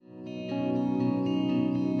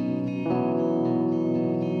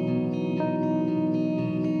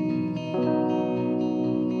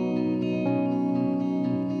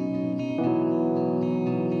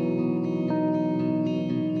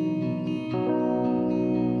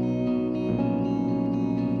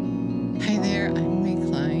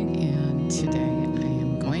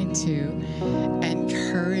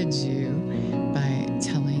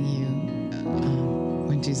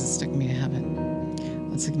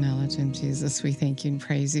acknowledge Him, Jesus. We thank you and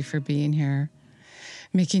praise you for being here,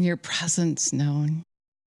 making your presence known.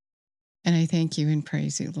 And I thank you and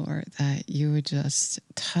praise you, Lord, that you would just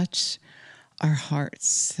touch our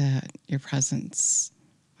hearts, that your presence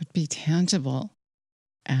would be tangible,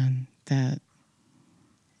 and that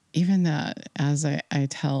even that as I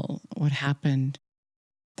tell what happened,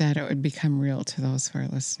 that it would become real to those who are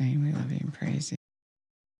listening. We love you and praise you.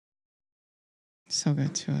 So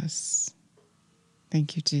good to us.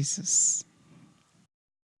 Thank you, Jesus.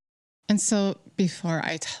 And so before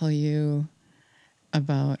I tell you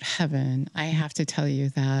about heaven, I have to tell you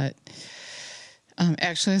that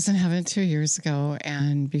actually I was in heaven 2 years ago,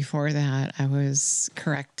 and before that I was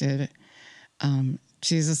corrected.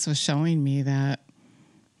 Jesus was showing me that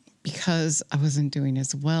because I wasn't doing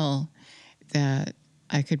as well, that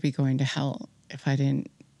I could be going to hell if I didn't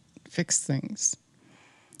fix things.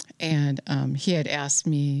 And he had asked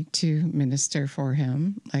me to minister for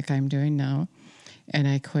him like I'm doing now. And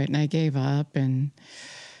I quit and I gave up. And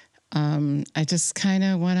I just kind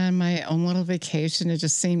of went on my own little vacation. It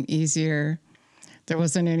just seemed easier. There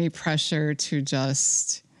wasn't any pressure to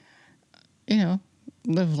just,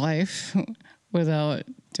 live life without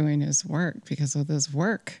doing his work, because with his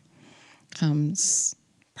work comes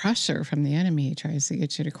pressure from the enemy. He tries to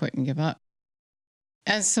get you to quit and give up.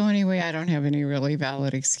 And so anyway, I don't have any really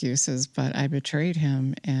valid excuses, but I betrayed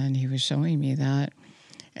him, and he was showing me that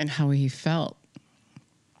and how he felt,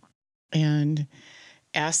 and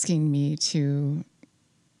asking me to,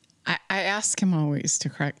 I ask him always to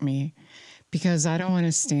correct me, because I don't want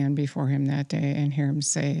to stand before him that day and hear him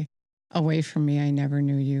say, "Away from me, I never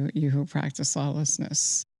knew you, you who practice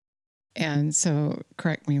lawlessness." And so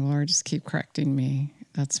correct me, Lord, just keep correcting me.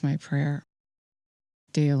 That's my prayer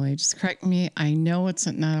daily. Just correct me. I know it's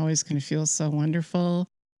not always going to feel so wonderful,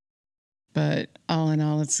 but all in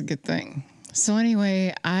all, it's a good thing. So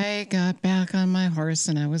anyway, I got back on my horse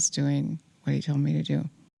and I was doing what he told me to do.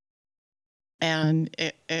 And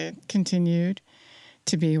it continued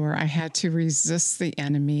to be where I had to resist the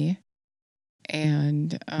enemy.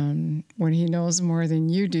 And when he knows more than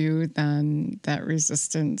you do, then that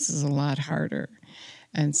resistance is a lot harder.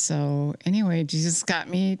 And so anyway, Jesus got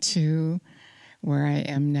me to where I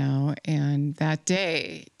am now. And that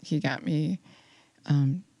day, he got me,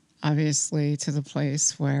 obviously, to the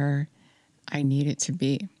place where I needed to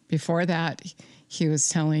be. Before that, he was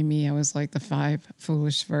telling me I was like the 5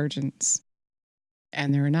 foolish virgins.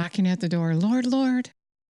 And they were knocking at the door, "Lord, Lord."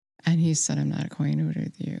 And he said, "I'm not acquainted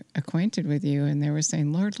with you. And they were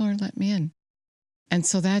saying, "Lord, Lord, let me in." And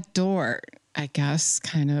so that door, I guess,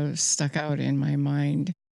 kind of stuck out in my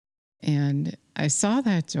mind. And I saw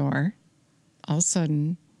that door. All of a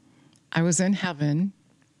sudden, I was in heaven,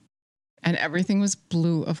 and everything was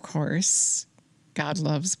blue, of course. God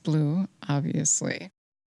loves blue, obviously.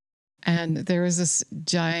 And there was this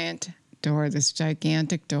giant door, this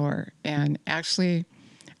gigantic door. And actually,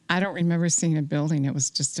 I don't remember seeing a building. It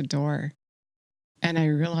was just a door. And I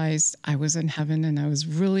realized I was in heaven, and I was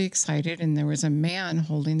really excited. And there was a man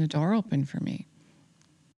holding the door open for me.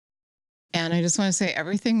 And I just want to say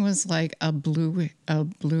everything was like a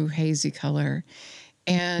blue hazy color.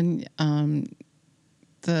 And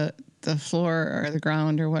the floor or the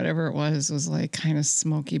ground or whatever it was like kind of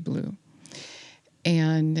smoky blue.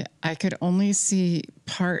 And I could only see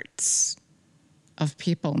parts of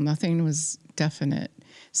people. Nothing was definite.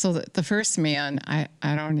 So the first man, I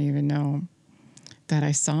don't even know that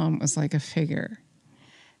I saw him, was like a figure.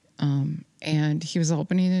 And he was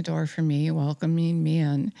opening the door for me, welcoming me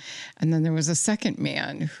in. And then there was a second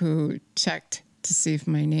man who checked to see if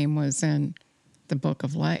my name was in the book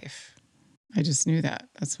of life. I just knew that.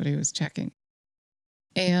 That's what he was checking.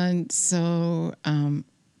 And so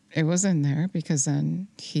it was in there, because then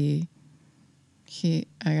I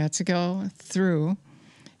got to go through,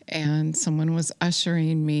 and someone was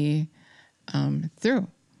ushering me through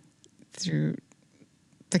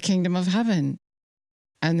the kingdom of heaven.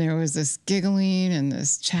 And there was this giggling and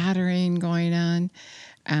this chattering going on.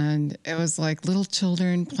 And it was like little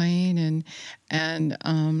children playing. And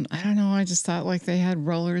I don't know, I just thought like they had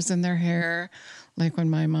rollers in their hair. Like when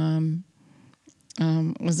my mom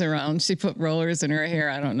was around, she put rollers in her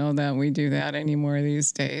hair. I don't know that we do that anymore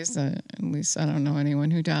these days. At least I don't know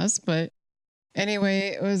anyone who does. But anyway,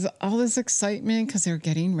 it was all this excitement because they were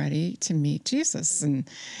getting ready to meet Jesus. And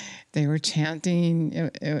they were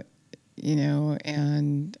chanting,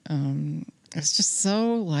 and it's just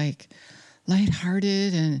so like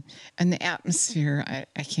lighthearted, and the atmosphere,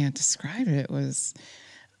 I can't describe it. It was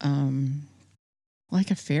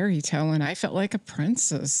like a fairy tale, and I felt like a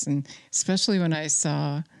princess. And especially when I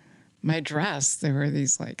saw my dress, there were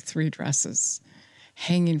these like 3 dresses,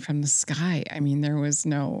 hanging from the sky. I mean, there was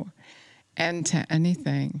no end to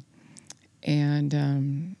anything. And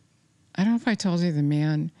I don't know if I told you, the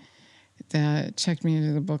man that checked me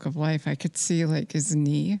into the book of life, I could see like his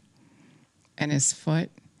knee and his foot,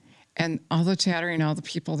 and all the chattering, all the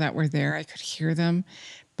people that were there, I could hear them,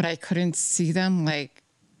 but I couldn't see them like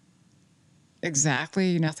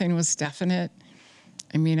exactly. Nothing was definite.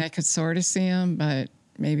 I mean, I could sort of see them, but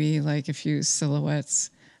maybe like a few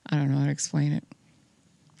silhouettes. I don't know how to explain it.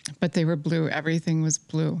 But they were blue. Everything was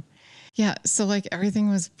blue. Yeah, so like everything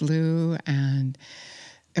was blue, and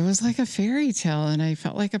it was like a fairy tale, and I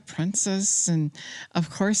felt like a princess. And of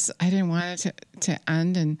course, I didn't want it to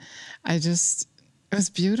end, and it was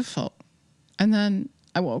beautiful. And then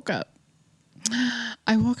I woke up.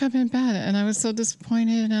 I woke up in bed, and I was so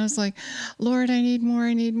disappointed, and I was like, Lord, I need more,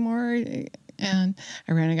 I need more. And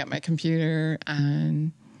I ran and got my computer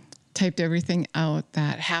and typed everything out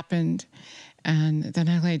that happened. And then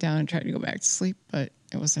I lay down and tried to go back to sleep, but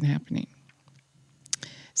it wasn't happening.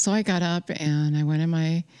 So I got up and I went in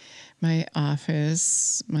my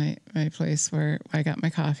office, my place where I got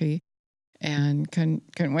my coffee, and couldn't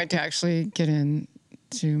wait to actually get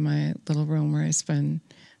into my little room where I spend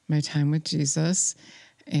my time with Jesus,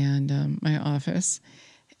 and my office.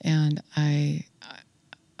 And I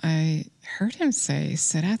heard him say,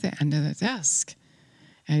 sit at the end of the desk.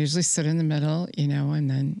 I usually sit in the middle, and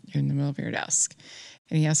then you're in the middle of your desk.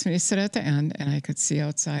 And he asked me to sit at the end, and I could see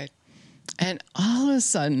outside. And all of a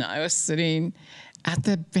sudden, I was sitting at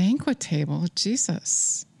the banquet table with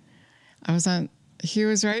Jesus. He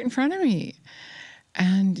was right in front of me.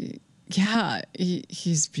 And yeah,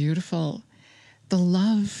 he's beautiful. The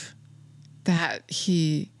love that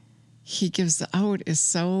he gives out is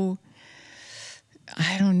so,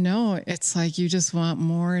 I don't know. It's like you just want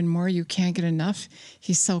more and more. You can't get enough.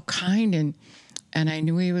 He's so kind. And I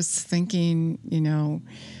knew he was thinking,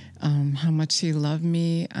 how much he loved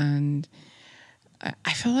me. And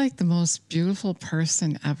I felt like the most beautiful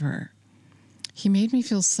person ever. He made me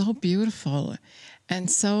feel so beautiful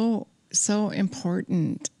and so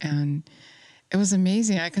important. And it was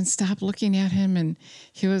amazing. I couldn't stop looking at him, and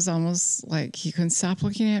he was almost like he couldn't stop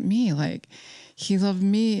looking at me. Like he loved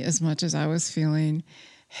me as much as I was feeling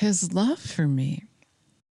his love for me.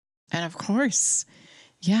 And of course,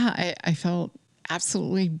 yeah, I felt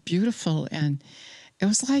absolutely beautiful. And it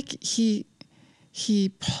was like he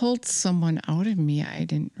pulled someone out of me I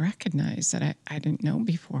didn't recognize, that I didn't know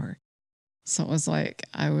before. So it was like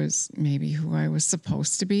I was maybe who I was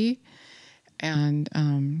supposed to be. And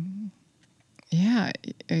yeah,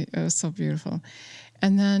 it was so beautiful.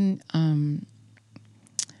 And then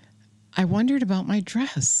I wondered about my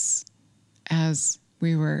dress as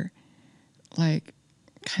we were like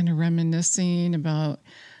kind of reminiscing about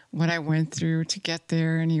what I went through to get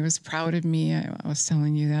there. And he was proud of me. I was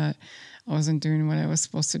telling you that I wasn't doing what I was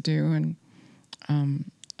supposed to do. And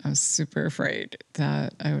I was super afraid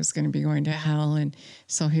that I was going to be going to hell. And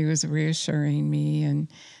so he was reassuring me, and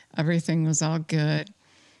everything was all good.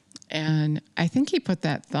 And I think he put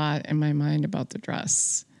that thought in my mind about the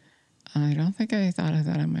dress. I don't think I thought of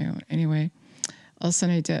that on my own. Anyway, all of a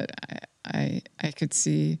sudden I did. I could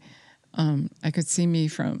see me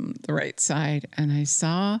from the right side, and I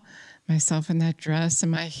saw myself in that dress,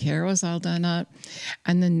 and my hair was all done up,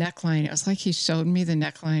 and the neckline. It was like he showed me the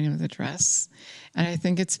neckline of the dress, and I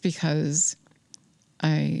think it's because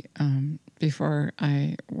before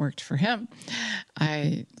I worked for him,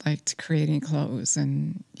 I liked creating clothes,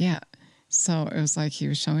 and yeah, so it was like he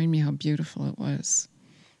was showing me how beautiful it was.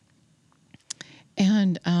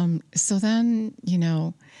 And so then,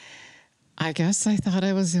 I guess I thought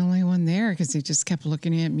I was the only one there, because he just kept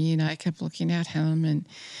looking at me and I kept looking at him.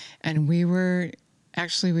 And we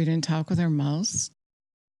didn't talk with our mouths.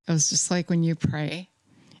 It was just like when you pray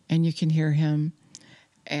and you can hear him,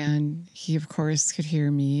 and he, of course, could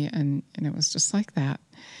hear me. And it was just like that.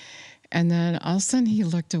 And then all of a sudden he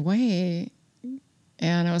looked away,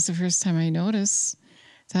 and it was the first time I noticed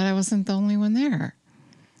that I wasn't the only one there,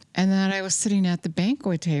 and that I was sitting at the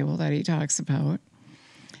banquet table that he talks about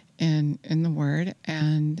in the Word,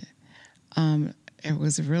 and it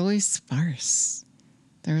was really sparse.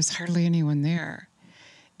 There was hardly anyone there,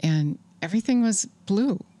 and everything was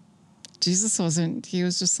blue. Jesus wasn't. He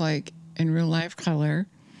was just like in real life color,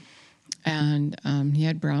 and he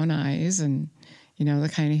had brown eyes, and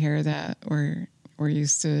the kind of hair that we're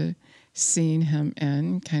used to seeing him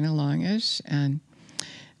in, kind of longish, and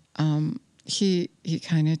he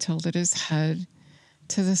kind of tilted his head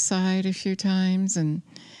to the side a few times, and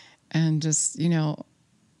just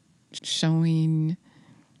showing,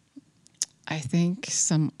 I think,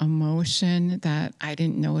 some emotion that I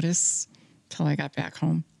didn't notice till I got back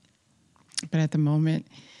home. But at the moment,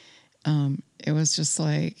 it was just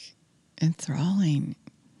like enthralling.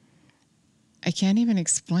 I can't even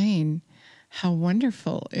explain how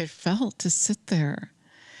wonderful it felt to sit there.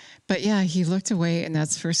 But yeah, he looked away, and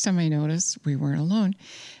that's the first time I noticed we weren't alone.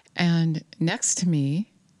 And next to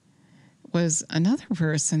me was another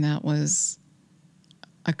person that was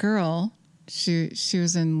a girl. She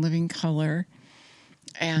was in living color,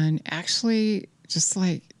 and actually just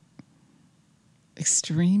like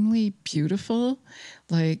extremely beautiful.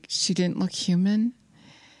 Like she didn't look human,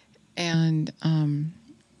 and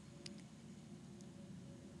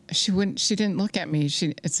she didn't look at me.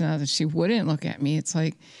 It's not that she wouldn't look at me. It's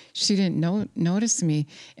like she didn't notice me.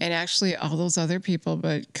 And actually all those other people,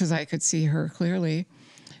 but because I could see her clearly,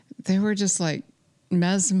 they were just like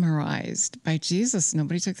mesmerized by Jesus.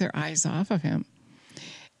 Nobody took their eyes off of him.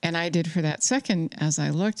 And I did for that second as I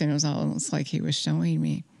looked, and it was almost like he was showing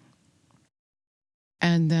me.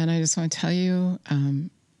 And then I just want to tell you,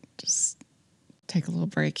 just take a little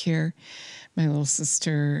break here. My little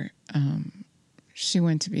sister, she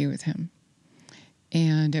went to be with him.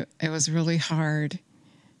 And it was really hard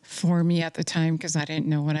for me at the time because I didn't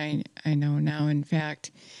know what I know now. In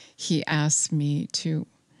fact, he asked me to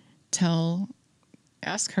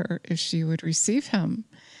ask her if she would receive him.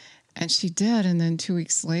 And she did. And then 2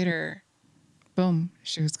 weeks later, boom,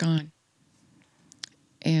 she was gone.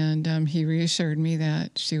 And he reassured me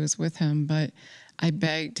that she was with him, but I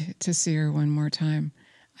begged to see her one more time.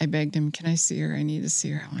 I begged him, can I see her? I need to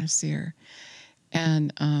see her. I want to see her.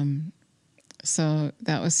 And so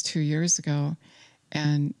that was 2 years ago.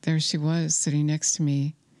 And there she was sitting next to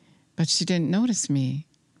me, but she didn't notice me.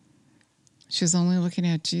 She was only looking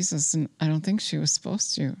at Jesus, and I don't think she was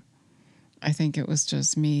supposed to. I think it was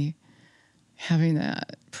just me having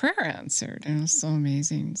that prayer answered. And it was so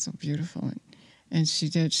amazing, so beautiful. And she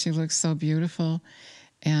did. She looked so beautiful.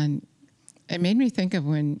 And it made me think of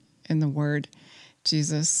when in the Word,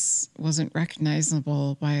 Jesus wasn't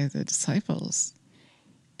recognizable by the disciples.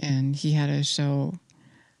 And he had to show,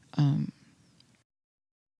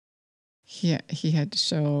 he had to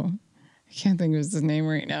show, I can't think of his name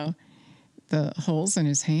right now, the holes in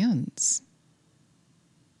his hands.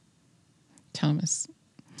 Thomas.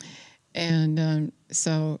 And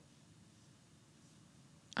so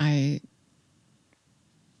I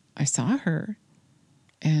saw her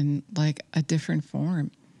in like a different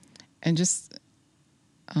form, and just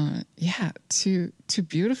too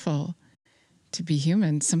beautiful to be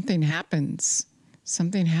human. Something happens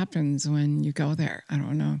when you go there. I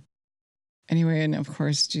don't know. Anyway, and of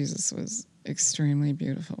course Jesus was extremely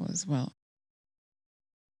beautiful as well.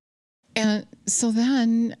 And so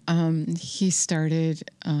then he started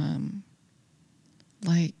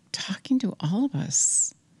like talking to all of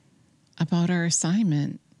us about our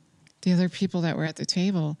assignment, the other people that were at the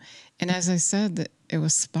table. And as I said, that it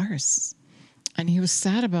was sparse. And he was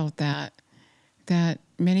sad about that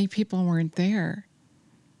many people weren't there.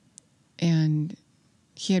 And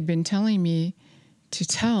he had been telling me to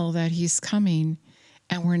tell that he's coming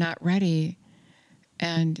and we're not ready.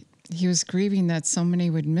 And he was grieving that so many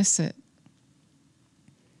would miss him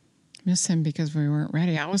because we weren't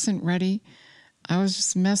ready. I wasn't ready. I was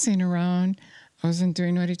just messing around. I wasn't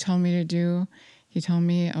doing what he told me to do. He told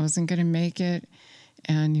me I wasn't going to make it,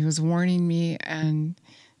 and he was warning me. And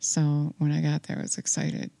so when I got there, I was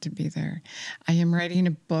excited to be there. I am writing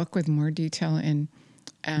a book with more detail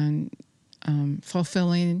and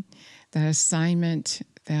fulfilling that assignment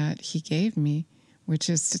that he gave me, which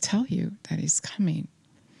is to tell you that he's coming.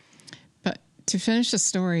 But to finish the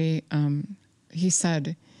story, he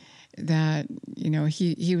said that,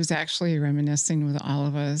 he was actually reminiscing with all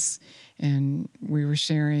of us, and we were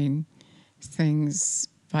sharing things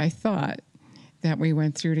by thought that we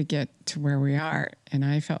went through to get to where we are. And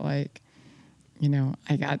I felt like,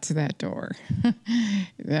 I got to that door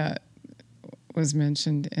that was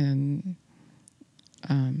mentioned in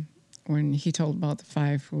when he told about the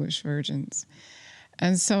 5 foolish virgins.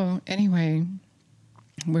 And so anyway,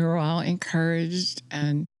 we were all encouraged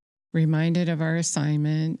and reminded of our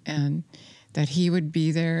assignment and that he would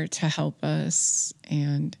be there to help us.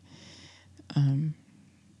 And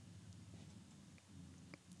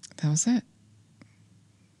that was it.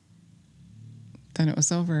 Then it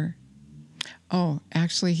was over. Oh,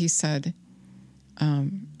 actually, he said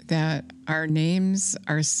that our names,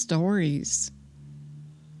 our stories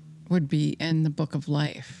would be in the book of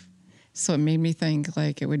life. So it made me think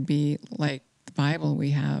like it would be like the Bible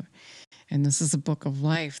we have. And this is a book of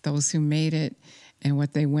life, those who made it and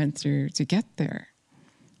what they went through to get there.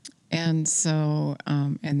 And so,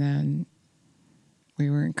 and then we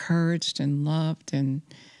were encouraged and loved, and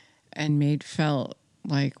and felt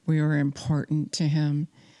like we were important to him,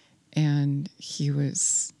 and he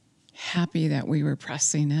was happy that we were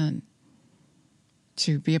pressing in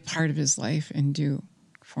to be a part of his life and do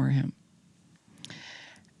for him.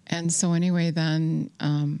 And so anyway, then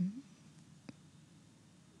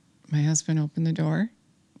my husband opened the door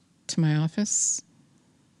to my office,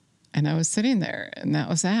 and I was sitting there, and that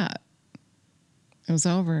was that. It was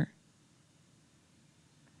over.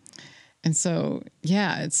 And so,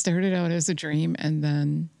 yeah, it started out as a dream, and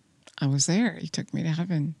then I was there. He took me to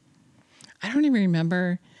heaven. I don't even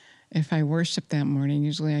remember if I worshiped that morning.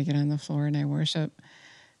 Usually I get on the floor and I worship.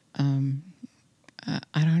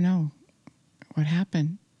 I don't know what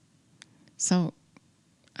happened. So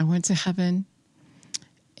I went to heaven,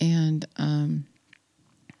 and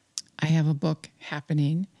I have a book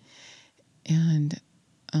happening, and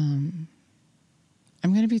I'm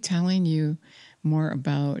going to be telling you more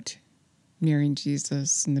about marrying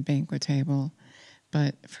Jesus and the banquet table.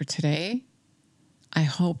 But for today, I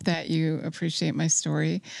hope that you appreciate my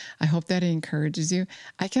story. I hope that it encourages you.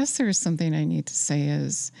 I guess there's something I need to say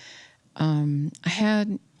is I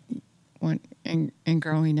had one in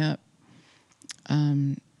growing up,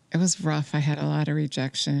 it was rough. I had a lot of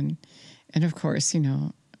rejection. And of course,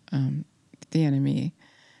 the enemy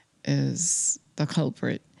is the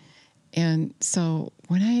culprit. And so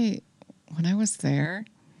when I was there,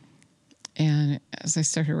 and as I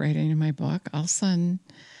started writing in my book, all of a sudden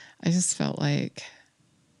I just felt like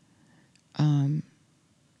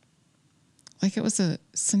it was a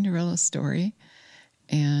Cinderella story,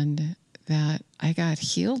 and that I got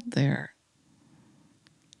healed there,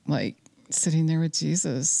 like sitting there with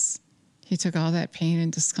Jesus. He took all that pain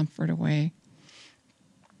and discomfort away.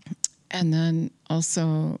 And then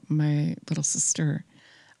also my little sister,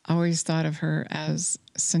 I always thought of her as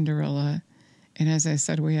Cinderella. And as I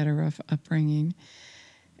said, we had a rough upbringing.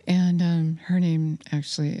 And her name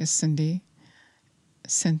actually is Cindy.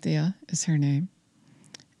 Cynthia is her name.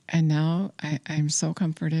 And now I'm so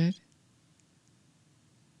comforted.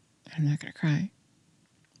 I'm not going to cry.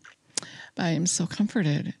 But I am so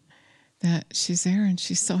comforted that she's there, and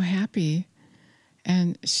she's so happy.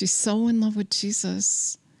 And she's so in love with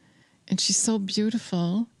Jesus. And she's so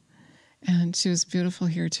beautiful. And she was beautiful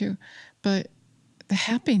here too. But the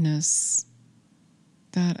happiness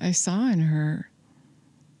that I saw in her,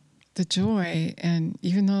 the joy, and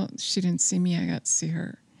even though she didn't see me, I got to see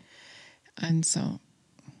her. And so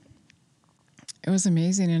it was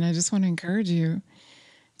amazing. And I just want to encourage you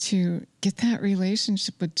to get that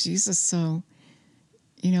relationship with Jesus, so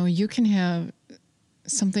you can have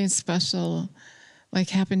something special like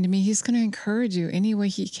happened to me. He's going to encourage you any way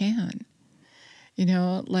he can.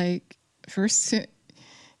 Like first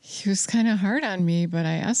he was kind of hard on me, but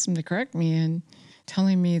I asked him to correct me and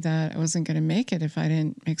telling me that I wasn't going to make it if I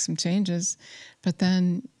didn't make some changes. But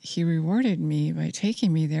then he rewarded me by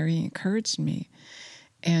taking me there. He encouraged me.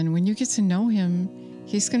 And when you get to know him,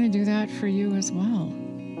 he's going to do that for you as well.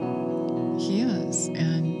 He is.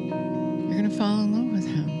 And you're going to fall in love with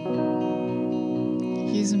him.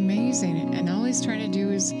 He's amazing. And all he's trying to do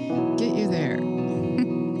is get you there.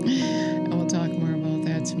 And we'll talk more about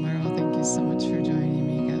that tomorrow. Thank you so much.